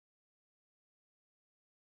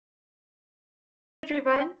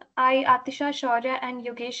everyone. I, Atisha Shaurya and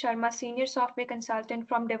Yogesh Sharma, Senior Software Consultant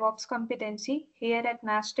from DevOps Competency, here at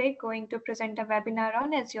NASDAQ, going to present a webinar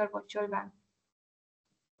on Azure Virtual WAN.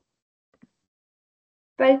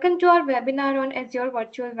 Welcome to our webinar on Azure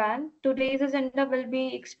Virtual WAN. Today's agenda will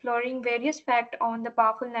be exploring various facts on the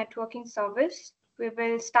powerful networking service. We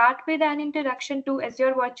will start with an introduction to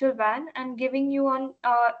Azure Virtual WAN and giving you an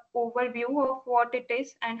overview of what it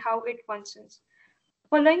is and how it functions.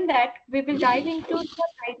 Following that, we will dive into the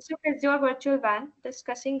types of Azure Virtual WAN,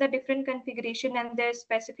 discussing the different configuration and their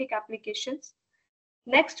specific applications.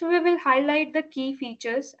 Next, we will highlight the key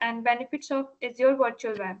features and benefits of Azure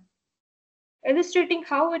Virtual WAN, illustrating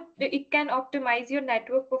how it can optimize your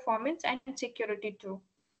network performance and security too.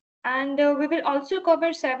 And we will also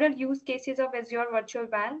cover several use cases of Azure Virtual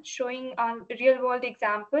WAN, showing real-world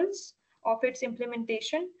examples of its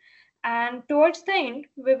implementation. And towards the end,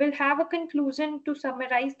 we will have a conclusion to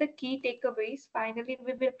summarize the key takeaways. Finally,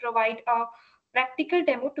 we will provide a practical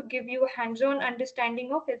demo to give you a hands-on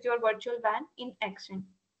understanding of Azure Virtual WAN in action.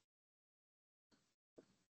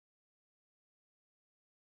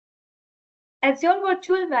 Azure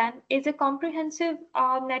Virtual WAN is a comprehensive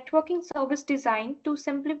networking service designed to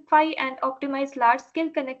simplify and optimize large-scale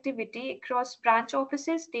connectivity across branch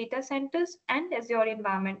offices, data centers, and Azure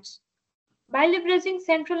environments. By leveraging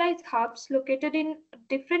centralized hubs located in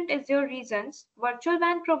different Azure regions, Virtual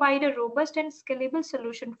WAN provides a robust and scalable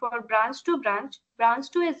solution for branch-to-branch,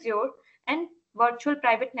 branch-to-Azure, and virtual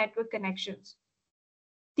private network connections.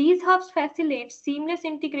 These hubs facilitate seamless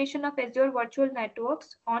integration of Azure virtual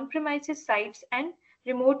networks, on-premises sites, and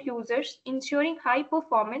remote users, ensuring high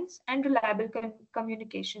performance and reliable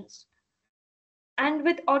communications. And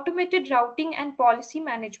with automated routing and policy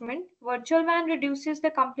management, Virtual WAN reduces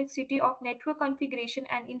the complexity of network configuration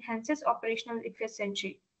and enhances operational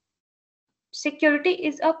efficiency. Security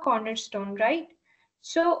is a cornerstone, right?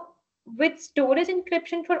 So with storage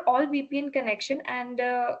encryption for all VPN connection and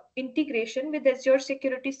integration with Azure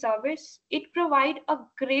Security Service, it provides a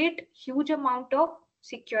great huge amount of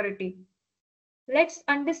security. Let's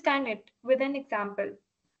understand it with an example.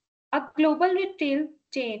 A global retail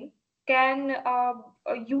chain can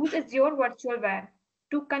use Azure Virtual WAN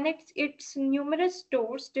to connect its numerous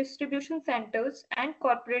stores, distribution centers, and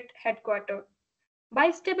corporate headquarters. By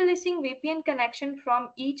establishing VPN connection from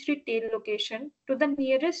each retail location to the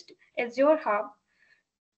nearest Azure hub,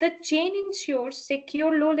 the chain ensures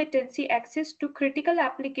secure low latency access to critical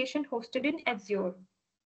applications hosted in Azure.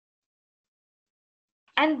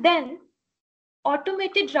 And then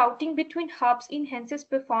automated routing between hubs enhances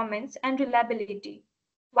performance and reliability,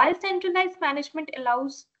 while centralized management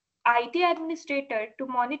allows IT administrator to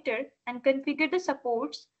monitor and configure the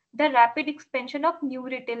supports the rapid expansion of new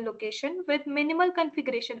retail location with minimal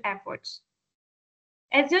configuration efforts.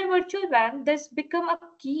 Azure Virtual WAN thus become a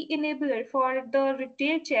key enabler for the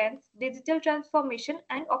retail chain's digital transformation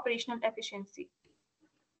and operational efficiency.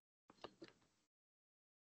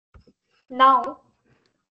 Now,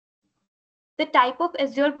 the type of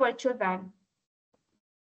Azure Virtual WAN.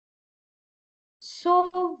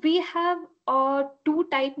 So we have two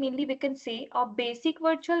types mainly, we can say a basic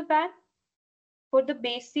virtual WAN for the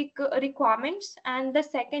basic requirements, and the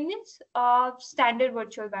second is standard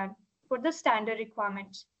virtual WAN for the standard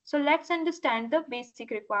requirements. So let's understand the basic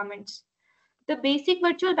requirements. The basic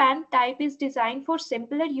virtual WAN type is designed for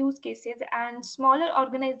simpler use cases and smaller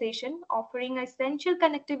organization, offering essential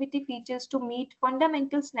connectivity features to meet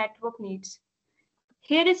fundamental network needs.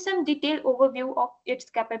 Here is some detailed overview of its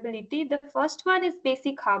capability. The first one is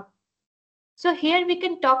basic hub. So here we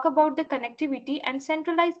can talk about the connectivity and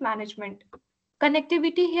centralized management.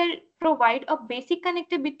 Connectivity here provide a basic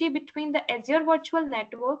connectivity between the Azure virtual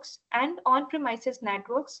networks and on-premises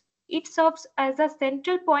networks. It serves as a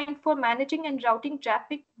central point for managing and routing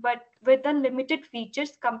traffic, but with the limited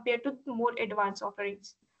features compared to more advanced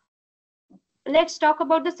offerings. Let's talk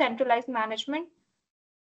about the centralized management.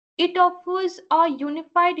 It offers a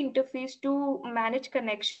unified interface to manage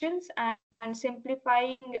connections and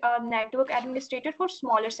simplifying network administrator for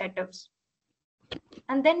smaller setups.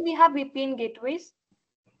 And then we have VPN gateways.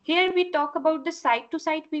 Here we talk about the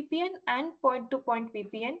site-to-site VPN and point-to-point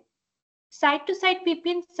VPN. Site-to-site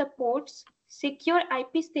VPN supports secure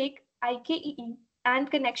IPsec, IKEE,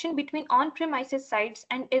 and connection between on-premises sites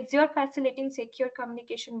and Azure, facilitating secure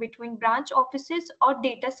communication between branch offices or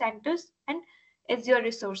data centers and Azure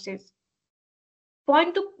resources.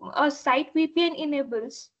 Point-to-site VPN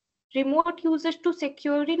enables remote users to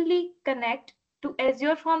securely connect to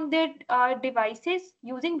Azure from their devices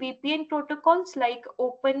using VPN protocols like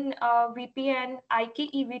OpenVPN,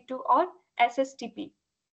 IKEV2, or SSTP.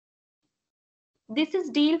 This is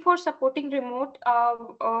deal for supporting remote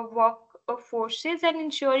workforces and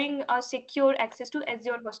ensuring secure access to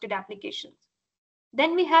Azure hosted applications.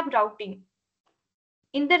 Then we have routing.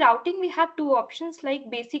 In the routing, we have two options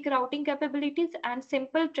like basic routing capabilities and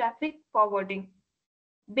simple traffic forwarding.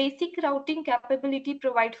 Basic routing capability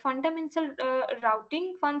provide fundamental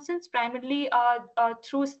routing functions primarily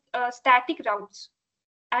through static routes.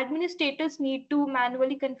 Administrators need to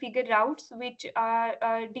manually configure routes, which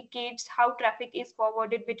dictates how traffic is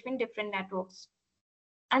forwarded between different networks.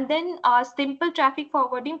 And then simple traffic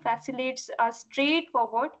forwarding facilitates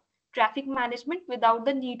straightforward traffic management without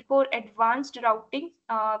the need for advanced routing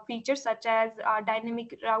features such as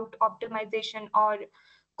dynamic route optimization or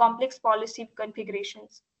complex policy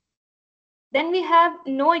configurations. Then we have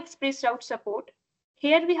no express route support.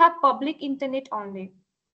 Here we have public internet only.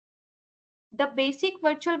 The basic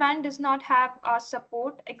virtual WAN does not have a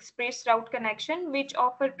support express route connection, which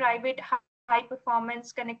offer private high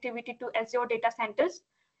performance connectivity to Azure data centers.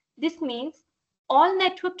 This means all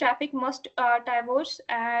network traffic must traverse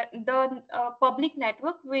the public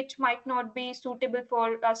network, which might not be suitable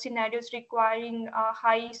for scenarios requiring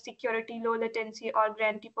high security, low latency, or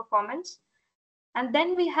guarantee performance. And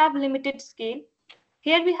then we have limited scale.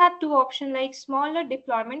 Here we have two options like smaller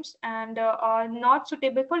deployments and are not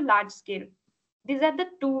suitable for large scale. These are the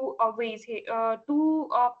two ways here,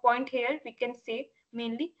 point here we can say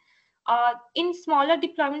mainly. In smaller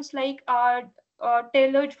deployments like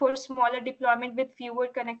tailored for smaller deployment with fewer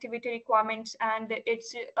connectivity requirements, and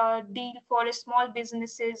it's a deal for small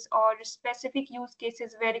businesses or specific use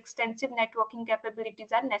cases where extensive networking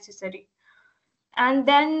capabilities are necessary. And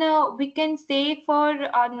then we can say for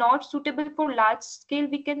not suitable for large scale,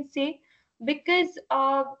 we can say because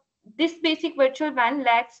this basic virtual WAN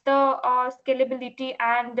lacks the scalability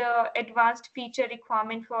and advanced feature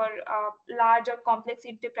requirement for large or complex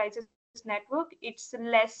enterprises network. It's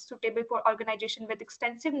less suitable for organization with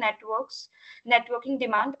extensive networking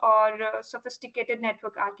demand, or sophisticated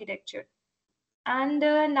network architecture. And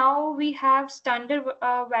now we have standard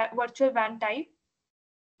virtual WAN type.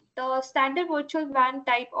 The standard virtual WAN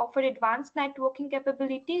type offer advanced networking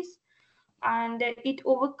capabilities, and it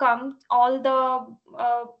overcomes all the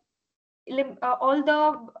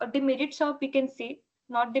demerits of, we can say,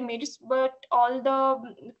 not demerits, but all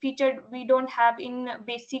the feature we don't have in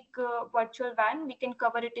basic virtual WAN, we can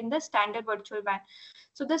cover it in the standard virtual WAN.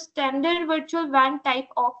 So the standard virtual WAN type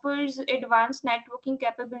offers advanced networking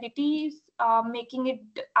capabilities, making it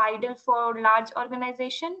ideal for large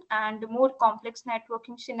organization and more complex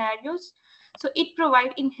networking scenarios. So it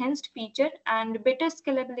provides enhanced feature and better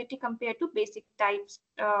scalability compared to basic types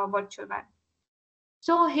virtual WAN.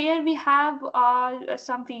 So here we have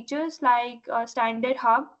some features like standard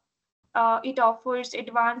hub. It offers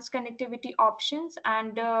advanced connectivity options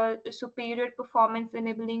and superior performance,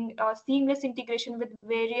 enabling seamless integration with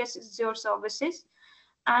various Azure services.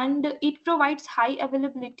 And it provides high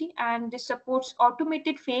availability and supports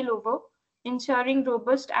automated failover, ensuring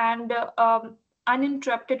robust and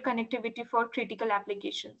uninterrupted connectivity for critical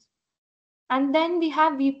applications. And then we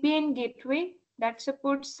have VPN gateway that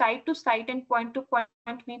supports site-to-site and point-to-point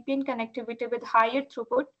VPN connectivity with higher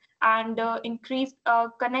throughput and increased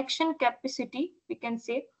connection capacity, we can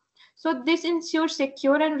say. So this ensures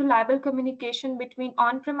secure and reliable communication between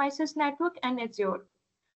on-premises network and Azure.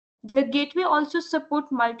 The gateway also supports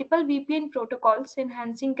multiple VPN protocols,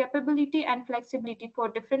 enhancing capability and flexibility for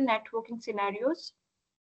different networking scenarios.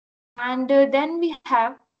 And then we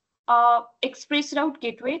have express route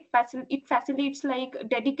gateway. It facilitates like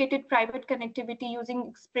dedicated private connectivity using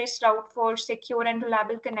express route for secure and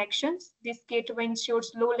reliable connections. This gateway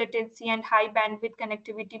ensures low latency and high bandwidth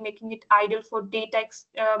connectivity, making it ideal for data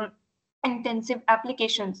intensive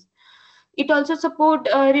applications. It also supports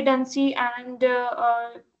redundancy and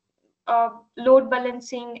load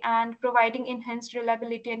balancing and providing enhanced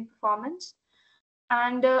reliability and performance.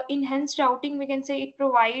 And enhanced routing, we can say it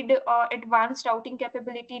provide advanced routing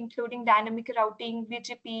capability, including dynamic routing,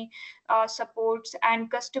 BGP supports, and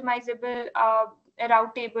customizable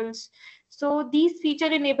route tables. So these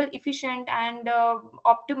features enable efficient and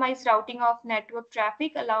optimized routing of network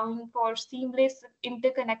traffic, allowing for seamless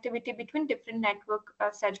interconnectivity between different network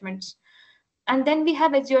segments. And then we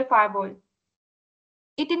have Azure Firewall.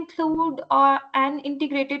 It includes an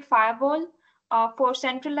integrated firewall for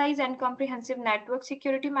centralized and comprehensive network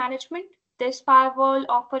security management. This firewall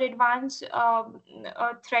offers advanced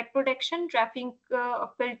threat protection, traffic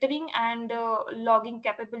filtering, and logging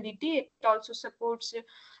capability. It also supports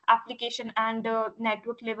application and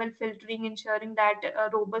network level filtering, ensuring that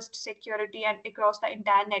robust security and across the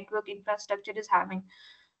entire network infrastructure is having.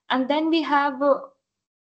 And then we have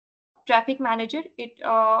traffic manager. It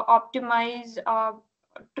optimize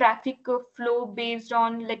traffic flow based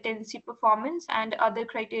on latency, performance, and other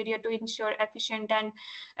criteria to ensure efficient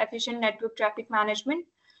network traffic management.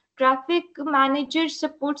 Traffic manager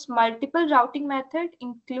supports multiple routing methods,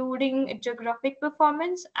 including geographic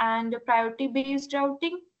performance and priority based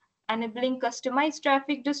routing, enabling customized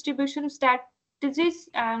traffic distribution strategies.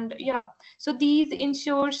 And yeah, so these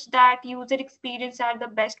ensures that user experience at the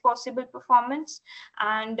best possible performance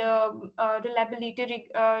and reliability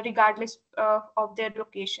regardless of their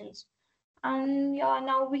locations. And yeah,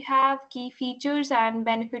 now we have key features and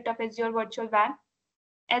benefit of Azure Virtual WAN.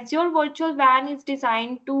 Azure Virtual WAN is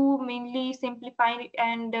designed to mainly simplify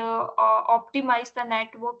and optimize the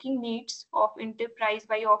networking needs of enterprise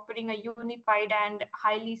by offering a unified and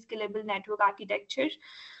highly scalable network architecture,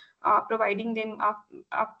 providing them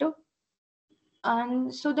after.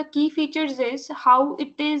 And so the key features is how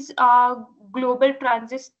it is a global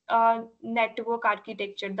transit network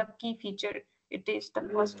architecture. The key feature, it is the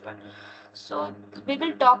first one. So we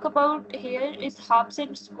will talk about here is hubs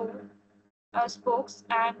and spokes,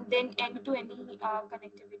 and then end-to-end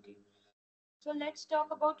connectivity. So let's talk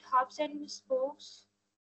about hubs and spokes.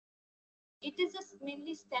 It is a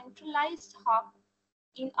mainly centralized hub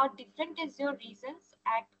in our different Azure regions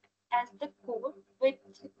act as the core with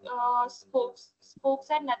spokes. Spokes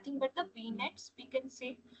are nothing but the VNets, we can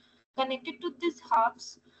say, connected to these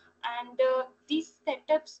hubs, and these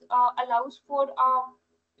setups allows for a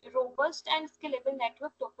robust and scalable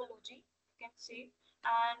network topology, you can say,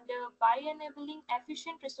 and by enabling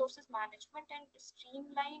efficient resources management and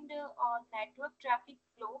streamlined network traffic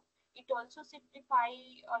flow, it also simplify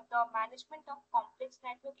the management of complex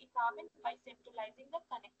network environment by centralizing the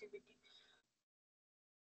connectivity.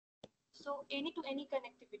 So any-to-any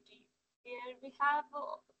connectivity. Here we have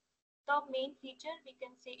the main feature, we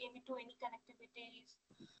can say any-to-any connectivity is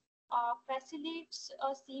facilitates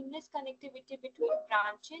a seamless connectivity between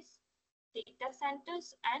branches, data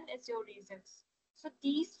centers, and Azure regions. So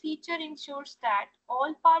these feature ensures that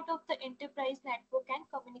all part of the enterprise network can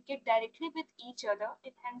communicate directly with each other,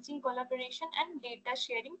 enhancing collaboration and data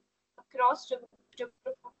sharing across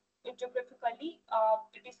geographically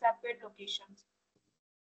disparate locations.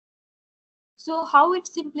 So how it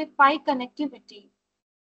simplify connectivity?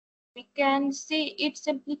 We can say it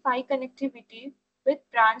simplify connectivity with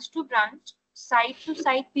branch to branch, site to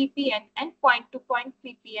site VPN, and point to point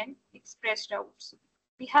VPN express routes.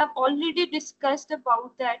 We have already discussed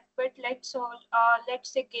about that, but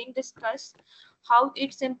let's again discuss how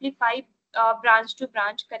it simplify branch to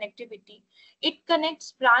branch connectivity. It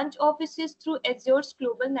connects branch offices through Azure's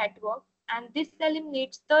global network, and this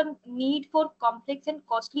eliminates the need for complex and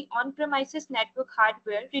costly on-premises network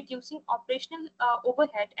hardware, reducing operational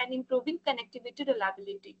overhead and improving connectivity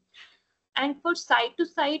reliability. And for site to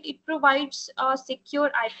site, it provides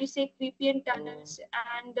secure IPsec VPN tunnels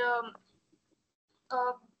and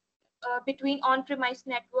uh, between on-premise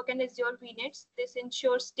network and Azure VNets. This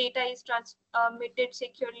ensures data is transmitted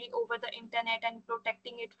securely over the internet and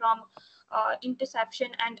protecting it from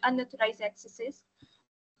interception and unauthorized accesses.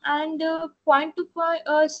 And point-to-point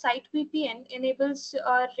site VPN enables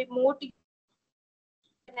remote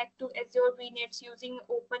connect to Azure VNets using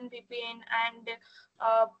OpenVPN and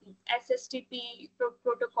uh, SSTP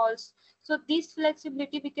protocols. So this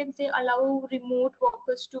flexibility, we can say, allow remote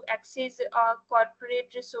workers to access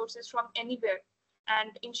corporate resources from anywhere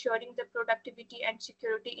and ensuring the productivity and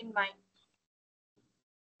security in mind.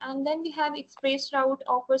 And then we have Express Route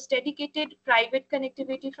offers dedicated private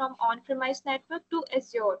connectivity from on-premise network to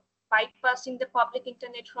Azure, bypassing the public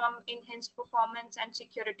internet from enhanced performance and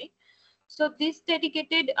security. So this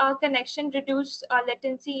dedicated connection reduces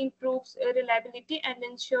latency, improves reliability, and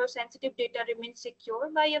ensures sensitive data remains secure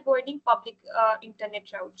by avoiding public internet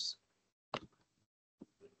routes.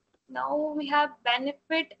 Now we have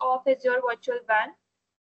benefit of Azure Virtual WAN.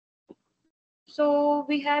 So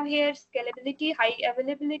we have here scalability, high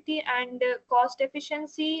availability, and cost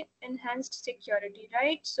efficiency, enhanced security,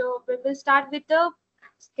 right? So we will start with the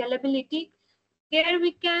scalability. Here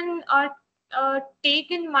we can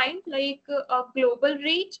take in mind like a global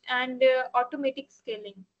reach and automatic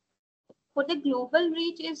scaling. For the global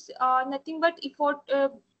reach is nothing but effort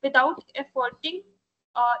without efforting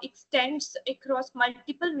extends across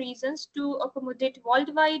multiple regions to accommodate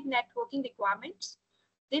worldwide networking requirements.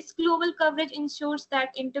 This global coverage ensures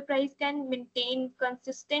that enterprise can maintain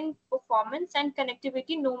consistent performance and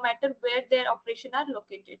connectivity no matter where their operations are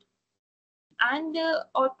located. And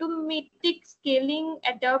automatic scaling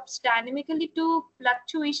adapts dynamically to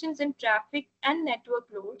fluctuations in traffic and network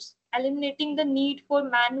loads, eliminating the need for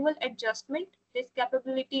manual adjustment This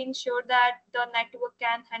capability ensures that the network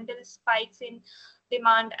can handle spikes in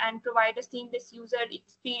demand and provide a seamless user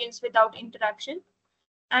experience without interruption.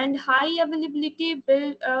 And high availability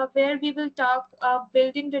where we will talk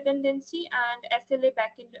built-in redundancy and SLA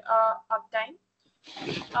backend uptime.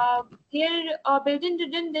 Here, built-in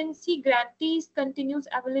redundancy guarantees continuous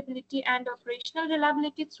availability and operational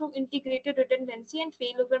reliability through integrated redundancy and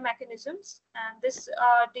failover mechanisms. And this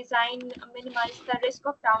design minimizes the risk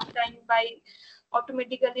of downtime by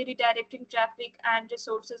automatically redirecting traffic and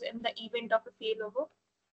resources in the event of a failover.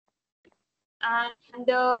 And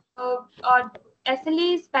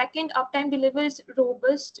SLA's backend uptime delivers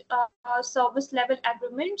robust service level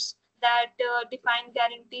agreements that define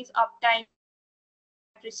guarantees uptime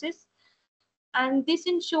matrices. And this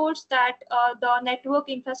ensures that the network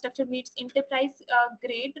infrastructure meets enterprise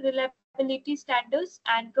grade reliability standards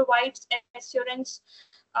and provides assurance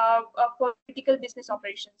for critical business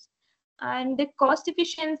operations. And the cost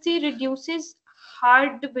efficiency reduces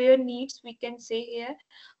hardware needs, we can say here,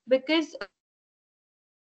 because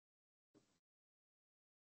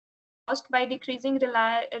cost by decreasing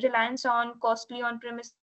reliance on costly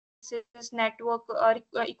on-premises network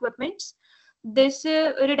equipments. This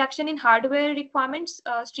reduction in hardware requirements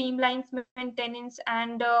streamlines maintenance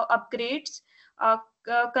and upgrades, uh,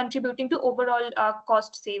 contributing to overall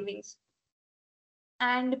cost savings.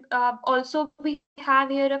 And also we have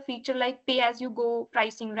here a feature like pay as you go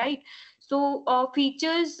pricing, right? So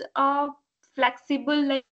features flexible,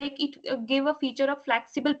 like it give a feature of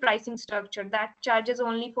flexible pricing structure that charges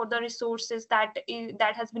only for the resources that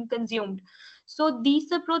has been consumed. So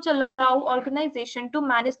these approach allow organization to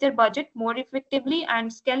manage their budget more effectively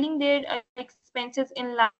and scaling their expenses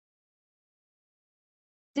in line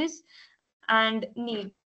with increases and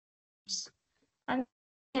needs. And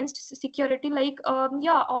against security, like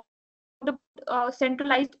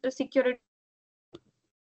centralized security,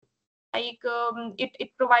 like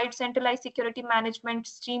it provides centralized security management,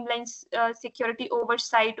 streamlines security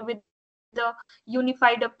oversight with a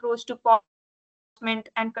unified approach to enforcement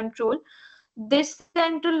and control. This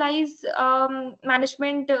centralized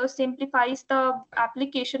management simplifies the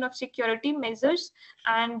application of security measures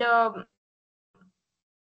and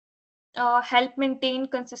help maintain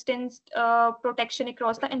consistent protection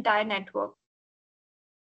across the entire network.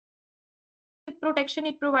 With protection,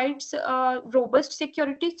 it provides robust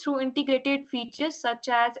security through integrated features such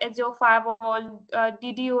as Azure Firewall,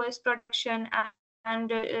 DDoS protection,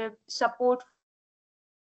 and support for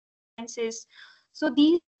multi-tenant appliances. So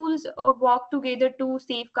these tools work together to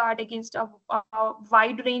safeguard against a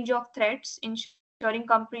wide range of threats, ensuring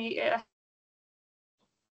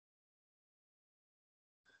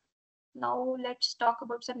Now let's talk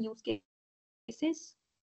about some use cases.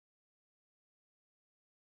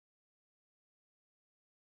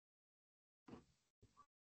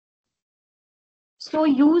 So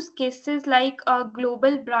use cases like a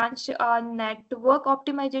global branch network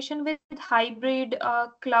optimization with hybrid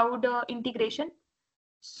cloud integration.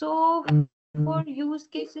 So for use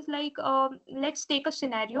cases like let's take a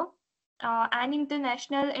scenario. An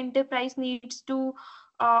international enterprise needs to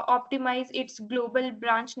optimize its global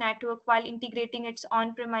branch network while integrating its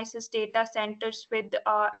on-premises data centers with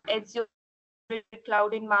Azure hybrid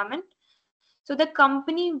cloud environment. So the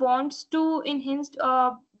company wants to enhance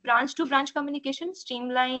branch-to-branch communication,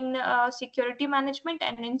 streamline security management,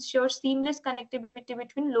 and ensure seamless connectivity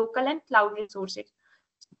between local and cloud resources.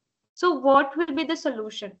 So what will be the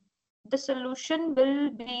solution? The solution will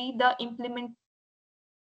be the implementation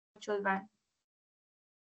of Azure Virtual WAN.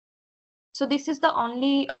 So this is the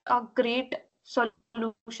only great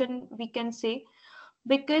solution we can say,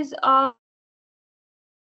 because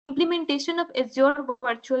implementation of Azure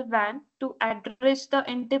Virtual WAN to address the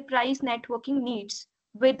enterprise networking needs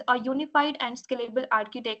with a unified and scalable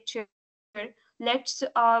architecture. Let's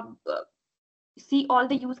see all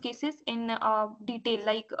the use cases in detail.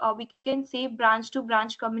 Like we can say branch to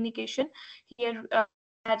branch communication here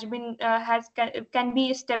has been can be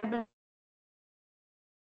established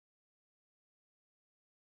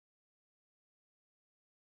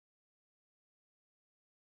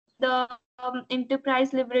the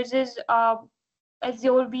enterprise leverages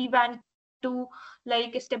Azure vWAN to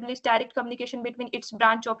like establish direct communication between its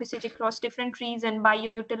branch offices across different regions by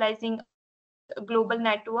utilizing global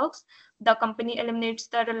networks. The company eliminates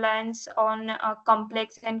the reliance on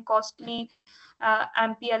complex and costly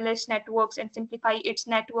MPLS networks and simplify its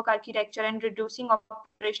network architecture and reducing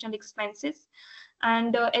operational expenses.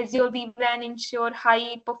 And Azure vWAN ensure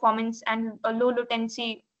high performance and low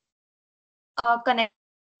latency connecting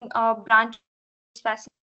branch offices,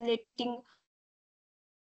 facilitating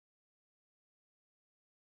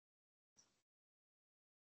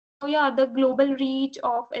yeah, the global reach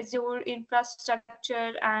of Azure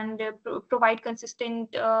infrastructure and provide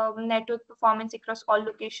consistent network performance across all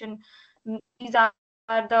location. These are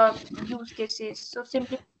the use cases. So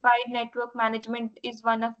simplified network management is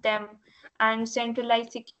one of them, and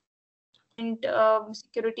centralized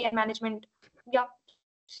security management. Yeah.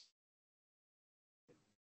 So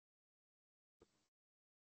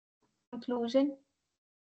conclusion.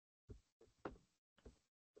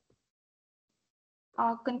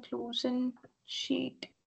 Conclusion sheet.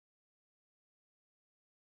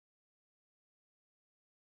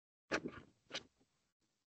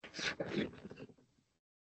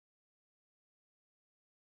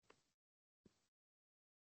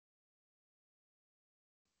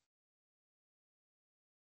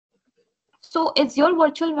 So Azure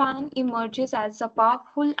Virtual WAN emerges as a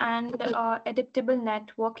powerful and adaptable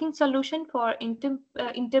networking solution for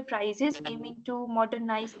enterprises aiming to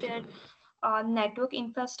modernize their network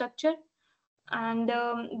infrastructure. And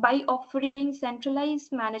by offering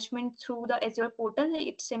centralized management through the Azure portal,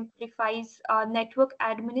 it simplifies network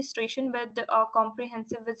administration with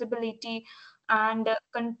comprehensive visibility and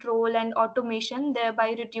control and automation,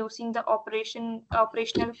 thereby reducing the operational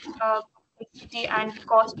complexity and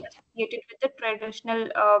cost associated with the traditional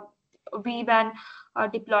vWAN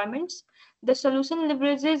deployments. The solution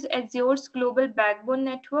leverages Azure's global backbone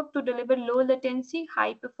network to deliver low latency,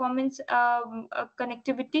 high performance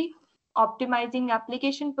connectivity, optimizing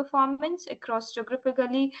application performance across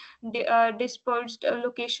geographically dispersed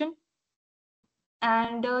location.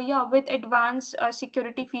 And yeah, with advanced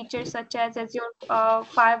security features such as Azure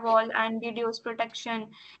firewall and DDoS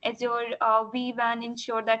protection, Azure vWAN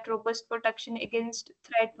ensure that robust protection against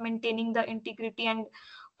threat, maintaining the integrity and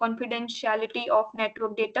confidentiality of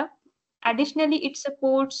network data. Additionally, it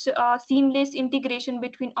supports seamless integration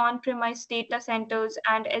between on-premise data centers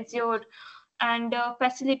and Azure, and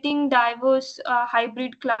facilitating diverse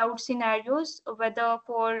hybrid cloud scenarios, whether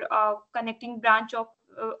for connecting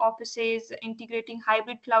offices, integrating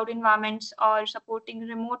hybrid cloud environments, or supporting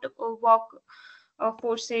remote work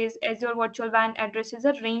forces. Azure Virtual WAN addresses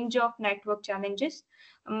a range of network challenges,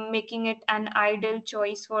 making it an ideal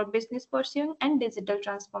choice for business pursuing and digital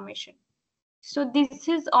transformation. So this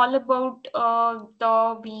is all about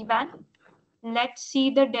the vWAN. Let's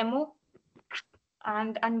see the demo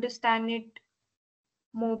and understand it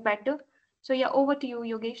more better. So yeah, over to you,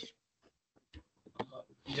 Yogesh.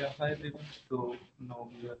 Yeah, hi everyone. So now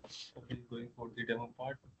we are going for the demo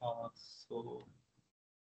part. So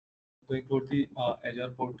going for the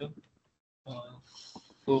Azure portal.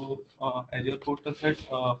 Uh, Azure portal said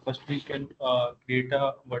first we can create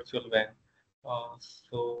a virtual WAN. Uh,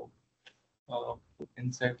 so uh,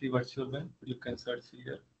 Inside the virtual WAN, you can search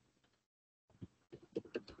here.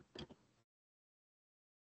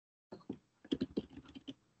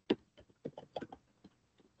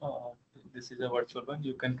 Uh, this is a virtual WAN.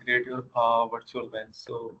 You can create your virtual WAN.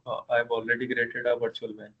 So I've already created a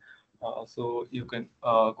virtual WAN. So you can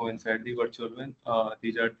go inside the virtual WAN.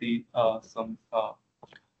 These are the some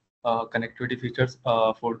connectivity features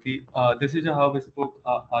for the this is a hub spoke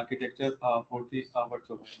architecture for the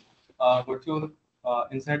virtual WAN. Virtual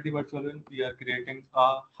Inside the virtual WAN, we are creating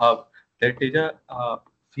a hub that is a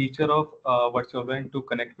feature of virtual WAN to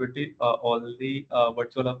connectivity all the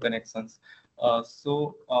virtual hub connections.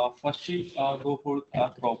 First we go for our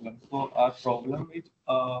problem. So our problem is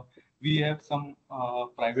we have some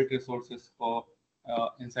private resources for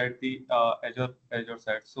inside the Azure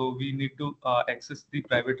side. So we need to access the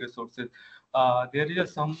private resources. There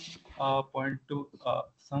is some point to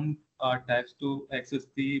some types to access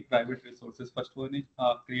the private resources. First one is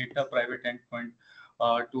create a private endpoint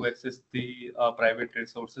to access the private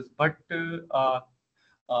resources. But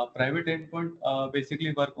private endpoint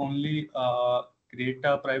basically work only create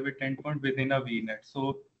a private endpoint within a VNet.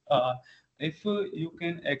 So if you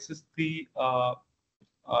can access the uh,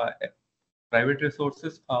 private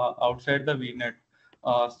resources outside the VNet.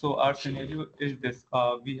 So our scenario is this: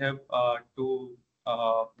 we have two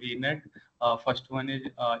VNet. First one is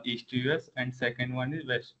East US, and second one is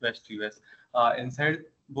West US. Inside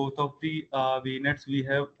both of the VNets, we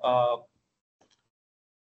have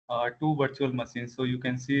two virtual machines. So you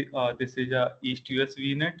can see this is a East US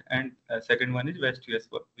VNet, and second one is West US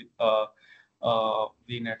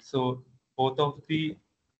VNet. So both of the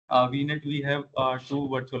VNet we have two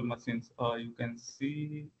virtual machines. You can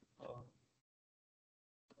see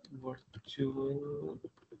virtual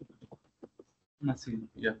machine.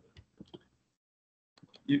 Yeah.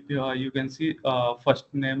 You can see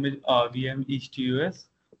first name is VM East US.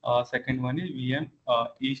 Second one is VM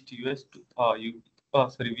East US.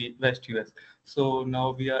 West US. So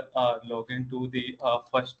now we are logged into the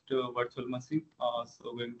first virtual machine.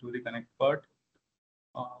 So going to the connect part.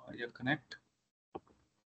 Yeah, connect.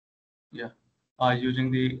 Yeah,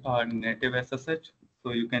 using the native SSH.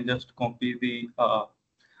 So you can just copy the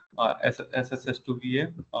SSH to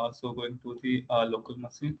VM. So going to the local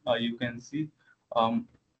machine, you can see um,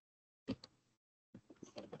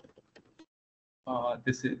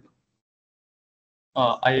 this is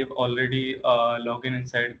I have already logged in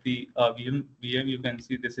inside the VM. You can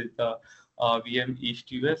see this is the VM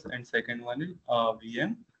East US and second one is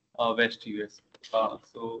VM West US.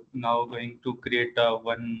 So now going to create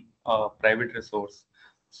one private resource.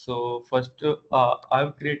 So first,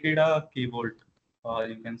 I've created a keyboard.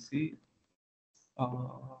 You can see.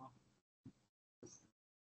 Uh,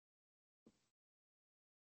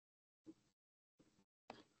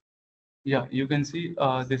 Yeah, you can see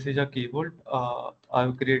this is a keyboard.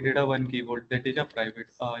 I've created a one keyboard that is a private.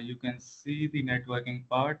 You can see the networking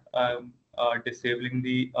part. I'm disabling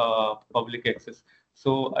the public access.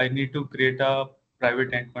 So I need to create a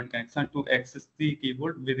private endpoint connection to access the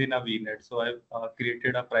keyboard within a VNet. So I've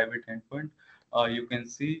created a private endpoint. You can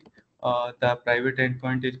see the private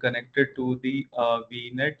endpoint is connected to the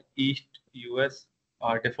VNet East US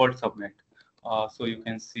default subnet. So you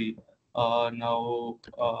can see now.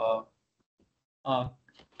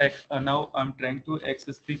 Now I'm trying to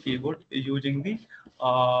access the keyboard using the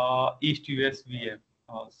East US VM.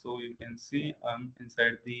 So you can see I'm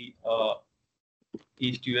inside the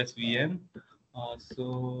East US VM.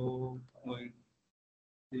 So going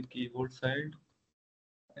the keyboard side,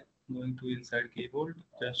 going to inside keyboard,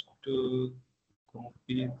 just to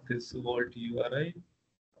copy this vault URI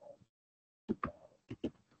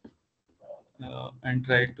and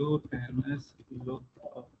try to ms look.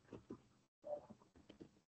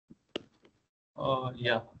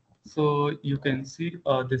 Yeah. So you can see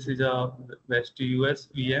this is a West US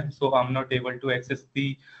VM. So I'm not able to access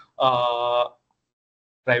the uh,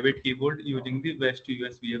 private keyboard using the West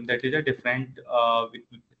US VM. That is a different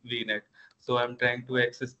VNet. So I'm trying to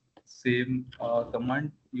access same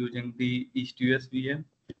command using the East US VM.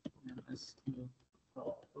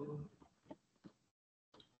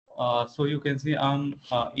 So you can see I'm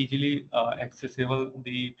easily accessible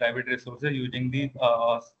the private resources using the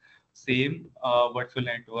same virtual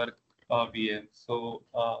network VM. So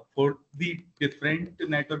for the different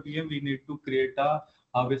network VM, we need to create a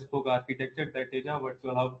bespoke architecture that is a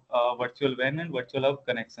virtual hub, virtual WAN and virtual hub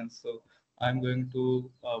connections. So I'm going to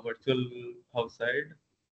virtual hub side.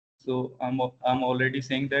 So I'm already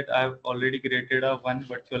saying that I've already created a one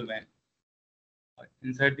virtual WAN.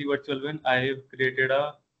 Inside the virtual WAN, I have created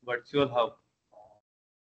a virtual hub.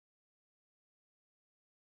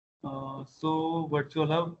 So virtual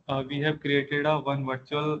hub, we have created a one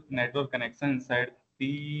virtual network connection inside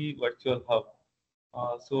the virtual hub.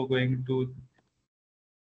 So going to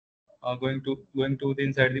the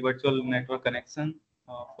inside the virtual network connection.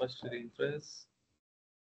 First refresh.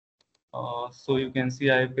 So you can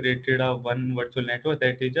see I have created a one virtual network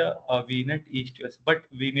that is a VNet East US, but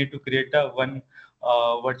we need to create a one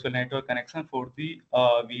virtual network connection for the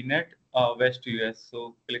VNet West US.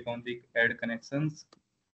 So click on the add connections.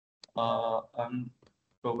 I'm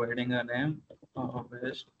providing a name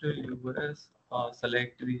West US.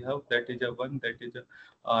 Select the hub that is a one that is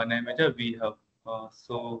a name is a V hub.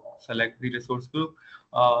 So select the resource group.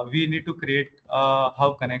 We need to create a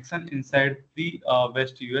hub connection inside the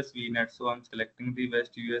West US VNet. So I'm selecting the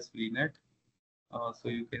West US VNet. So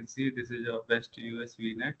you can see this is a West US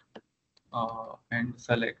VNet. And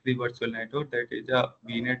select the virtual network that is a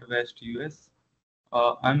VNet West US.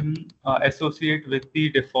 I'm associate with the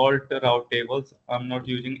default route tables. I'm not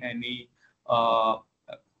using any uh,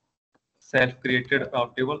 self-created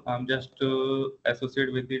route table. I'm just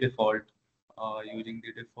associate with the default using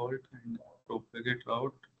the default and propagate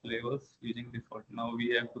route labels using default. Now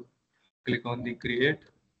we have to click on the create.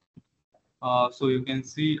 So you can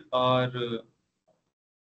see our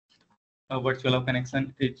virtual hub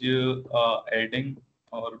connection is adding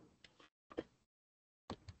or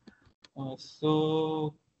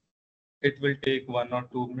so it will take 1 or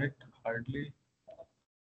 2 minutes hardly.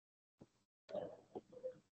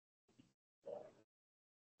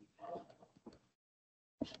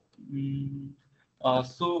 Mm,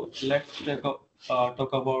 so let's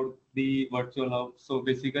talk about the virtual hub. So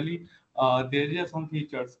basically, there are some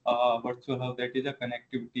features virtual hub that is a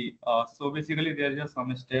connectivity. So basically, there are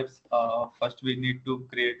some steps. First, we need to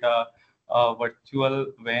create a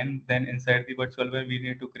virtual WAN. Then inside the virtual WAN, we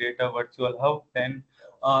need to create a virtual hub. Then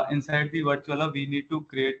inside the virtual hub, we need to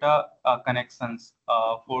create a connections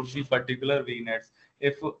for the particular VNets.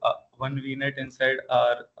 if one VNet inside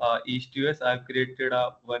our East US, I've created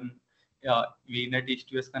a one VNet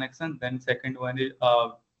East US connection. Then second one is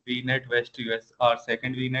VNet West US. Our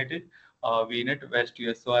second VNet is VNet West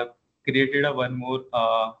US. So I've created a one more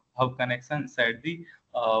hub connection inside the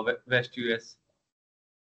West US.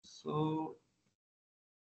 So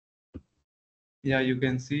yeah, you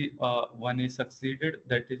can see one is succeeded.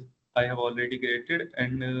 That is, I have already created,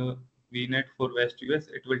 and VNet for West US,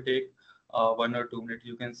 it will take 1 or 2 minutes.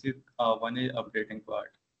 You can see one is updating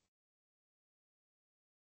part.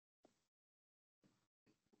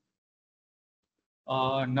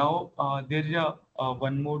 Now there is a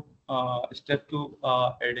one more step to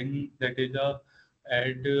adding, that is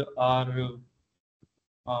add our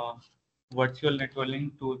uh, virtual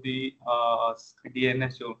networking to the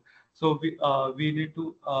DNS zone. So we need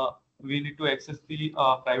to access the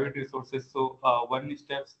private resources. So one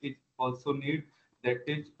steps is also need, that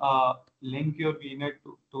is link your VNet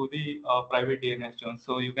to the private DNS zone.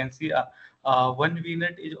 So you can see one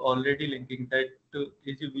VNet is already linking, that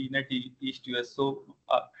is VNet East US. So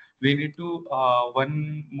we need to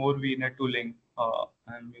one more VNet to link.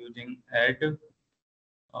 I'm using add.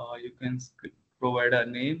 You can provide a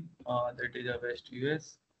name, that is a West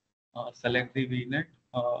US. Select the VNet.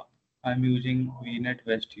 I'm using VNet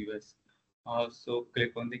West US. So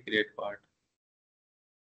click on the create part.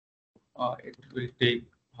 It will take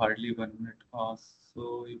hardly 1 minute.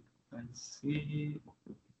 So you can see,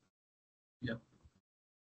 yeah.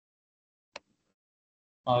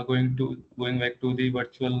 Going back to the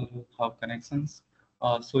virtual hub connections.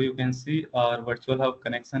 So you can see our virtual hub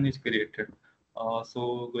connection is created.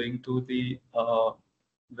 So going to the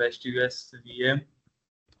West US VM,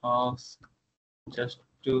 uh, just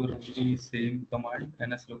to run the same command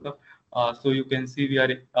nslookup. So you can see we are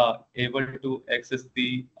able to access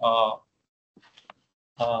the uh,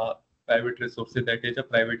 private resources, that is a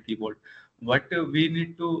private keyboard. But we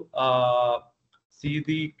need to see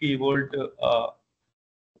the keyboard.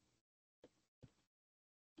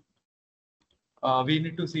 We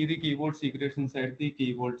need to see the keyboard secrets inside the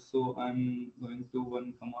keyboard. So I'm going to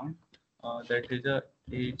one command, that is a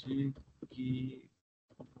AG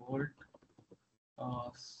keyboard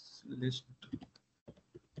list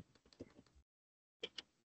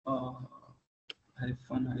uh,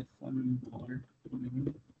 hyphen vault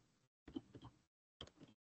name.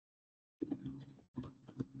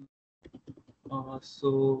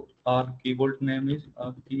 So our keyboard name is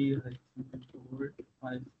key hyphen board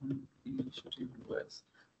hyphen HTTPS.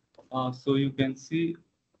 So you can see,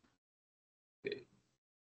 okay,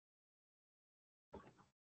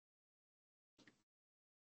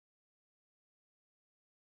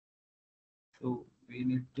 so we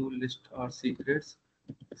need to list our secrets.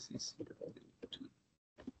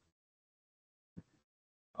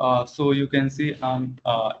 So you can see I'm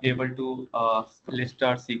able to list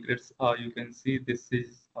our secrets. You can see this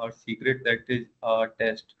is our secret, that is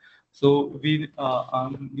test. So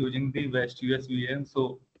I'm using the West US VM.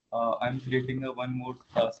 So I'm creating a one more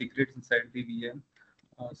secret inside the VM.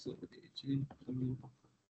 So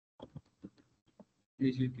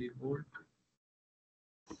AG keyboard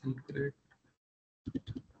secret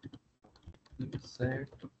set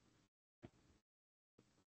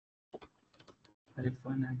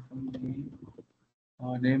hyphen name,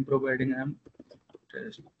 name providing I'm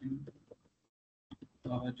testing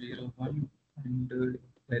 01 and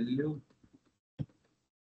value.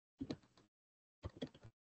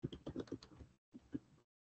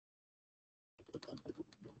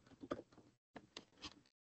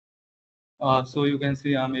 So you can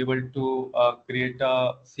see I'm able to create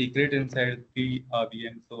a secret inside the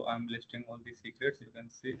VM. So I'm listing all the secrets. You can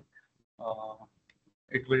see uh,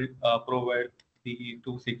 it will provide the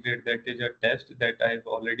two secret, that is a test that I've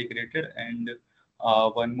already created, and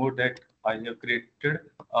one more that I have created,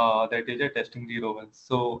 that is a testing 01.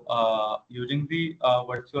 So using the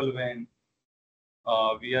virtual WAN,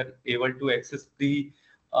 we are able to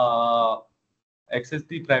uh, access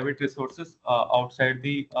the private resources outside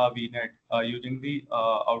the VNet, using the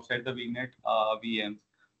outside the VNet VMs.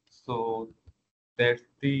 So that's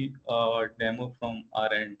the demo from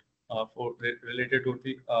our end for related to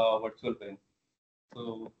the virtual WAN.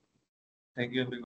 So thank you everyone.